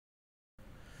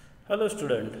Hello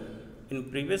student, in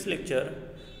previous lecture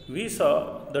we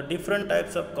saw the different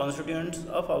types of constituents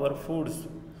of our foods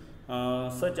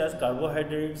such as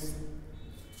carbohydrates,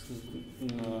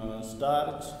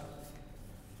 starch,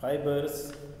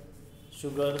 fibers,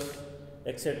 sugars,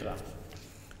 etc.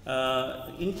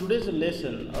 In today's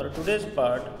lesson or today's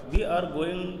part we are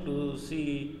going to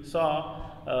saw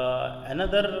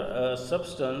another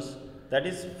substance, that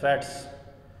is fats.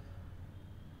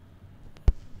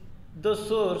 The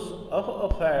source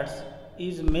of fats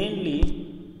is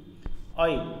mainly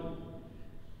oil,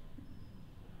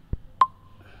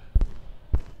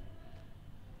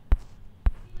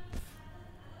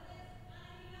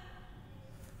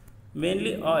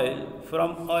 mainly oil.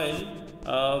 From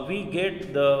oil we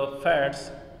get the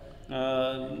fats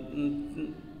uh,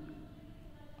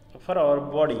 for our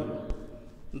body.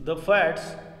 The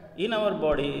fats in our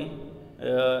body,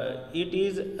 it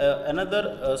is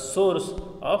another source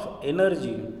of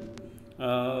energy.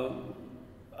 uh,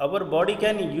 our body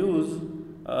can use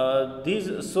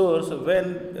this source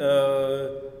when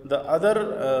the other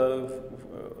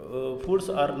foods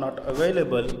are not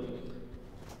available.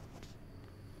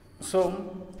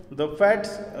 So the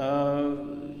fats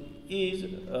is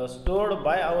stored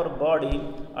by our body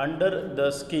under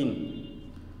the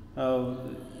skin. Uh,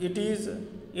 it is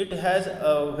it has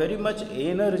very much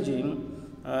energy,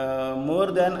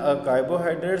 more than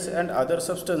carbohydrates and other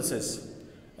substances,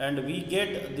 and we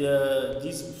get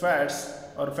these fats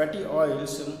or fatty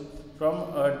oils from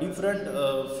different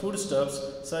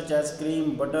foodstuffs such as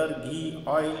cream, butter, ghee,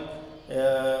 oil,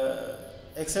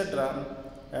 etc.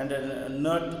 And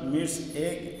nut, meats,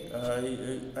 egg,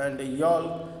 and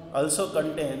yolk also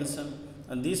contains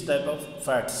these type of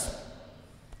fats.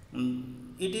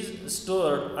 It is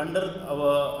stored under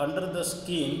the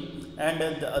skin, and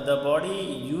the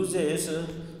body uses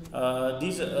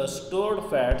these stored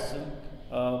fats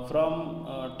from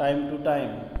time to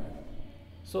time.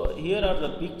 So here are the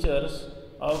pictures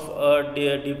of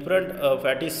different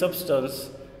fatty substance,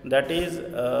 that is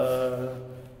uh,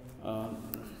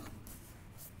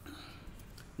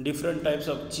 different types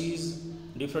of cheese,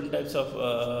 different types of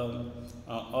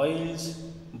oils,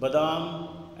 badam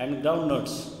and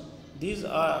groundnuts. These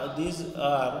are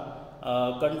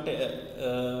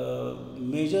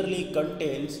majorly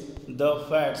contains the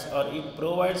fats, or it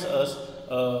provides us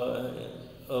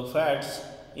fats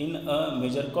in a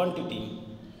major quantity.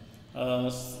 Uh,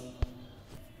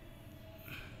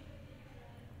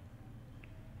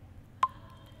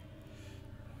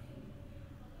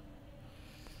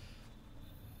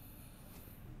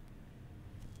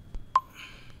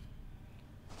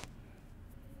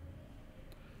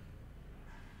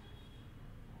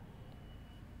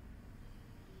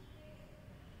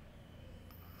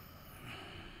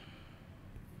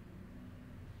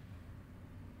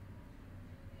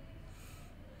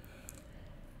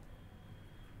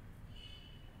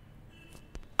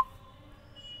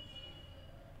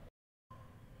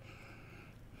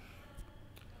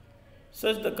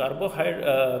 Such the cardboard,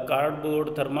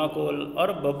 thermocol,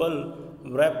 or bubble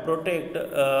wrap protect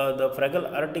the fragile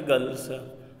articles,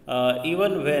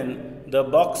 even when the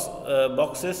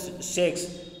boxes shakes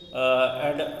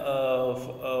and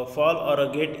fall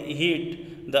or get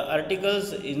heat. The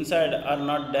articles inside are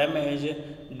not damaged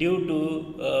due to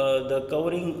the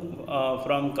covering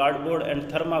from cardboard and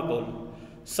thermocol.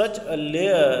 Such a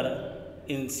layer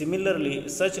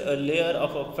such a layer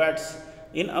of fats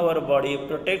in our body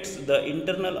protects the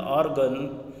internal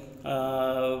organ.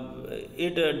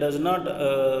 It does not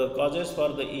causes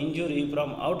for the injury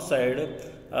from outside,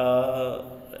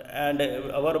 and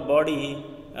our body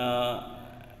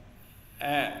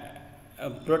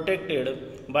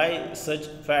protected by such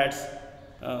fats.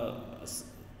 uh,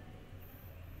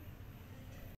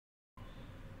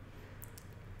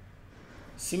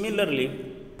 Similarly,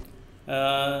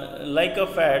 like a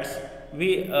fats,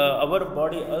 we our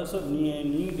body also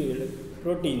needed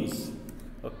proteins.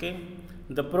 Okay,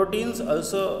 the proteins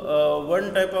also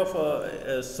one type of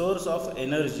source of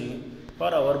energy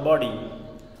for our body,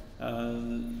 uh,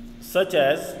 such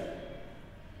as,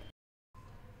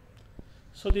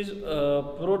 so these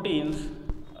proteins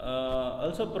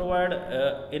also provide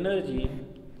energy.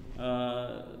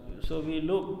 Uh, so we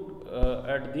look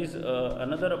at this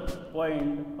another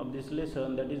point of this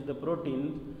lesson, that is the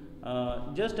protein.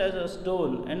 Just as a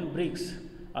stone and bricks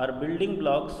are building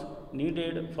blocks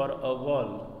needed for a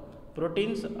wall,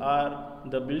 proteins are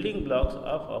the building blocks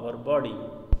of our body.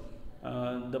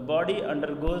 The body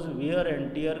undergoes wear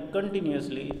and tear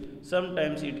continuously.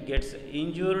 Sometimes it gets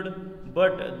injured,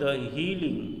 but the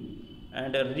healing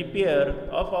and repair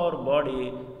of our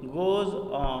body goes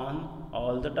on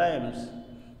all the times.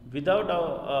 without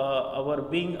our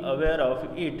being aware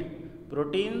of it.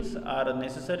 Proteins are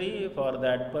necessary for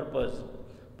that purpose.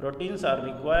 Proteins are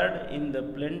required in the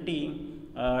plenty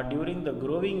during the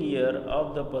growing year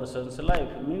of the person's life,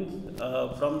 means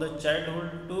from the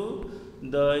childhood to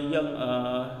the young,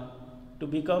 to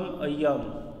become a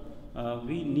young.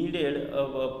 We needed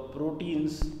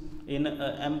proteins in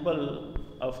ample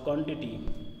of quantity.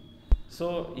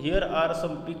 So here are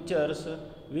some pictures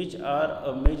which are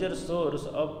a major source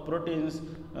of proteins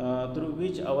through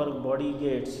which our body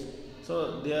gets.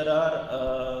 So there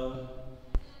are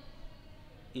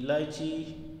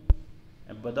elaichi,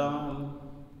 badam,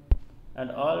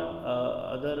 and all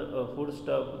other food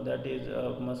stuff, that is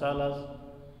masalas,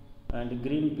 and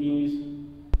green peas,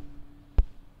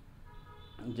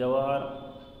 jawar,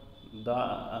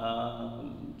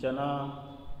 chana,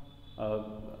 uh,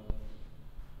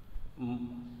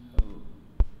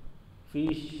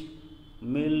 fish,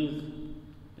 milk,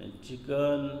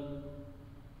 chicken,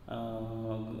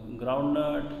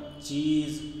 groundnut,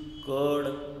 cheese, curd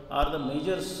are the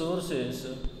major sources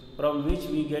from which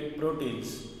we get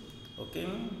proteins. Okay,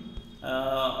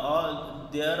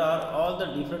 there are all the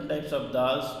different types of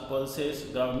dals, pulses,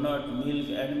 groundnut, milk,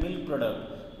 and milk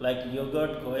product like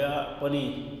yogurt, khoya,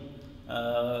 paneer.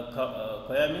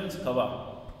 Khoya means khawa.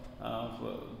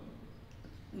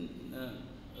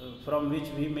 From which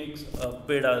we make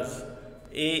pedas.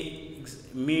 Eggs,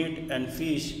 meat, and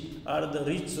fish are the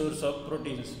rich source of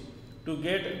proteins. To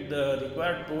get the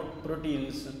required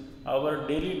proteins, our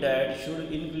daily diet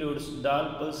should include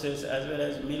dal, pulses, as well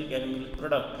as milk and milk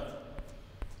product.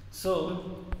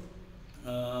 So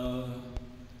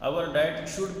our diet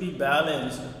should be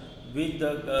balanced with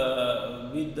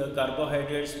the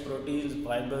carbohydrates, proteins,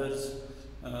 fibers,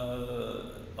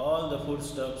 all the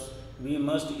foodstuffs we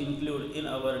must include in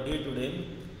our day-to-day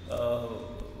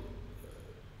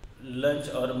lunch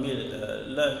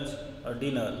or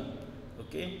dinner.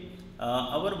 Okay,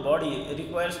 our body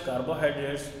requires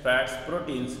carbohydrates, fats,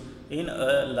 proteins in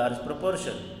a large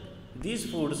proportion. These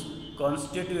foods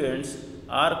constituents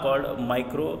are called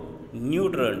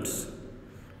micronutrients.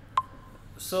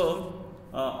 So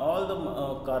all the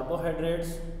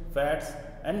carbohydrates, fats,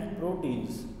 and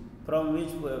proteins from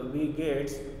which we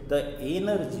get the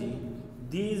energy,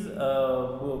 these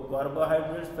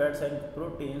carbohydrates, fats, and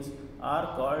proteins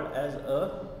are called as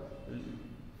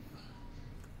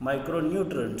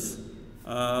micronutrients,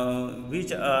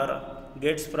 which are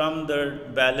gets from the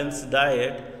balanced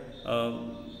diet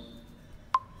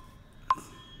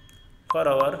for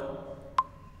our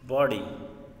body.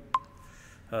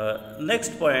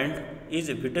 Next point is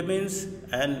vitamins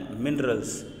and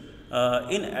minerals.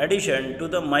 In addition to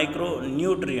the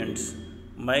micronutrients,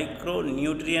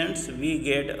 we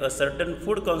get a certain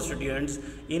food constituents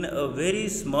in a very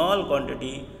small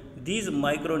quantity. These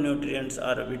micronutrients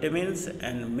are vitamins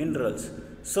and minerals.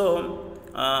 So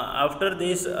after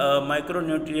these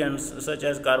micronutrients such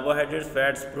as carbohydrates,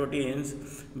 fats, proteins,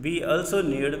 we also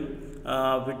need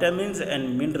vitamins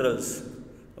and minerals.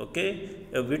 Okay,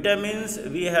 vitamins,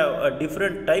 we have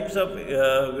different types of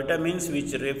vitamins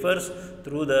which refers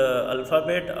through the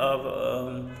alphabet of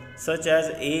such as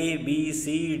A, B,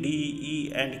 C, D,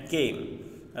 E, and K.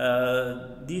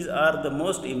 These are the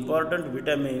most important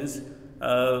vitamins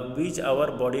which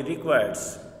our body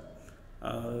requires.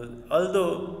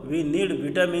 Although we need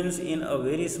vitamins in a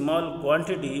very small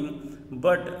quantity,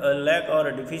 but a lack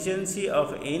or deficiency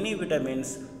of any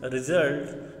vitamins result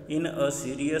in a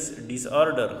serious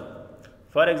disorder.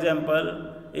 For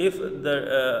example, if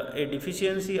a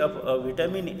deficiency of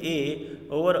vitamin A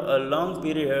over a long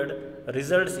period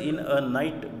results in a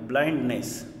night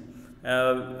blindness,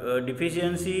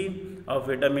 deficiency of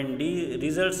vitamin D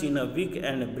results in a weak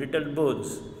and brittle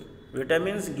bones.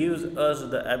 Vitamins gives us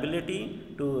the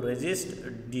ability to resist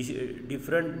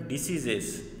different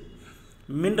diseases.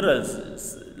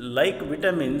 Minerals, like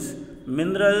vitamins,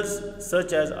 minerals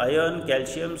such as iron,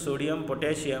 calcium, sodium,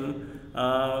 potassium,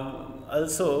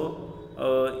 also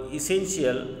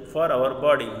essential for our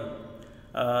body.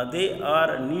 They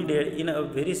are needed in a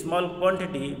very small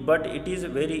quantity, but it is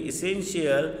very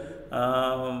essential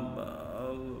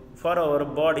for our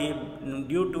body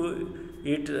due to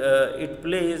it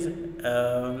plays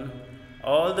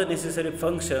all the necessary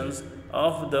functions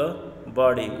of the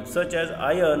body, such as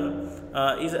iron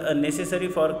is necessary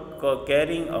for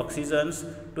carrying oxygens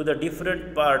to the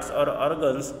different parts or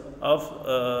organs of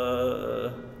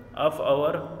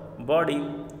our body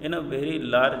in a very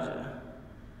large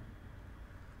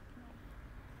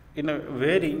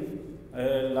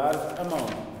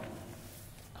amount.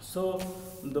 So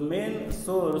the main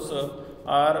source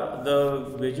are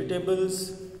the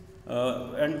vegetables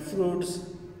and fruits,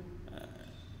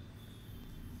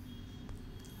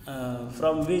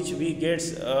 from which we get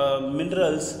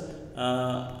minerals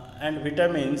and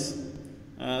vitamins,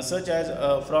 such as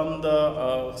from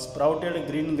the sprouted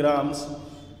green grams.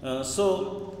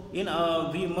 We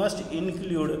must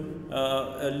include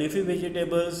leafy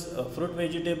vegetables, fruit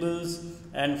vegetables,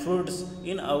 and fruits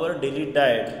in our daily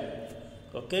diet.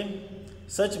 Okay,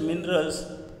 such minerals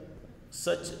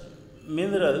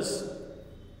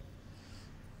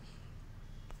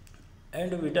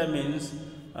and vitamins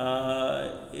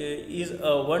is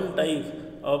one type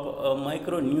of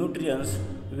micronutrients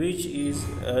which is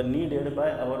needed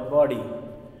by our body.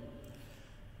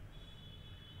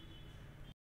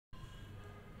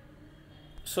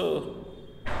 So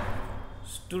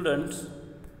students,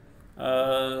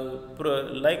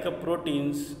 like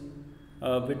proteins,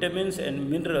 vitamins and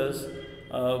minerals,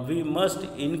 we must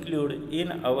include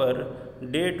in our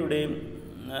day to day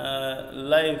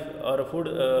life or food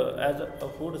as a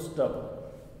food stuff.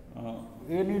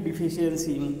 Any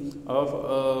deficiency of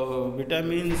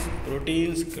vitamins,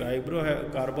 proteins,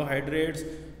 carbohydrates,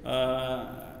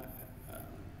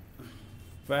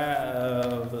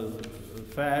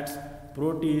 fats,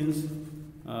 proteins,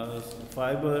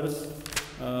 fibers,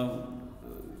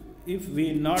 if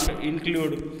we not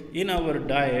include in our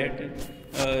diet,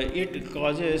 it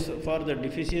causes for the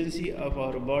deficiency of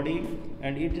our body,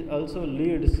 and it also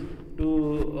leads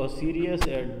to serious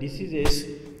diseases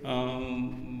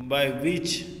by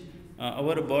which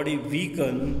our body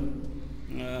weaken.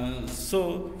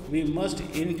 So we must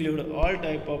include all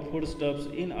type of foodstuffs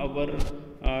in our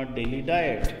daily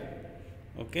diet.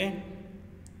 Okay.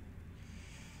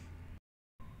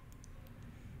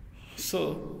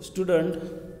 So student,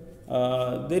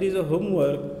 there is a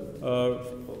homework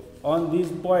on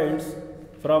these points,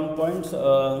 from points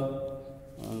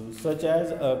such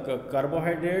as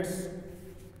carbohydrates,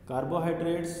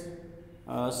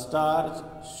 starch,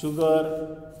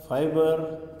 sugar,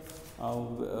 fiber,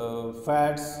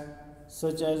 fats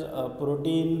such as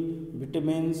protein,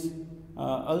 vitamins,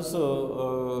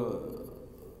 also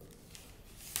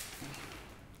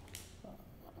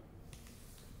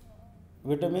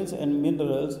vitamins and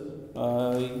minerals.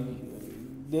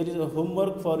 There is a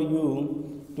homework for you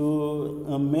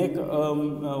to make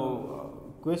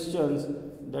questions,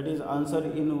 that is answer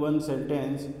in one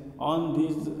sentence on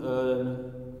these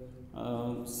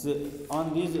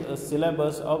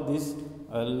syllabus of these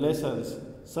lessons.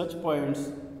 Such points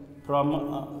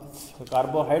from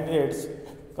carbohydrates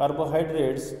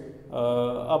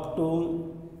up to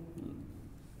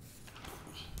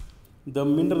the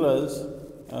minerals.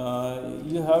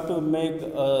 You have to make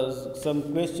some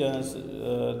questions,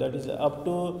 that is up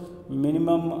to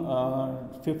minimum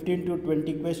 15 to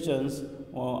 20 questions,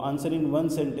 answering one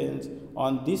sentence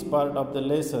on this part of the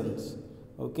lessons.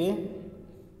 Okay.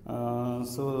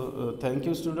 Thank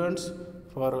you students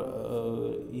for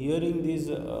hearing these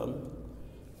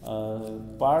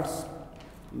parts.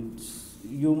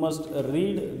 You must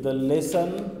read the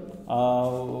lesson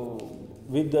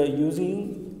with the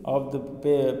using of the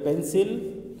pencil,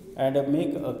 and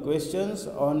make questions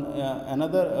on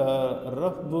another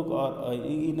rough book or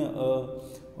in a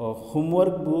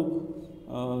homework book,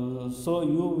 so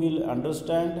you will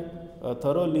understand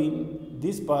thoroughly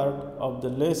this part of the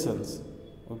lessons.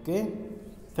 Okay.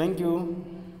 Thank you.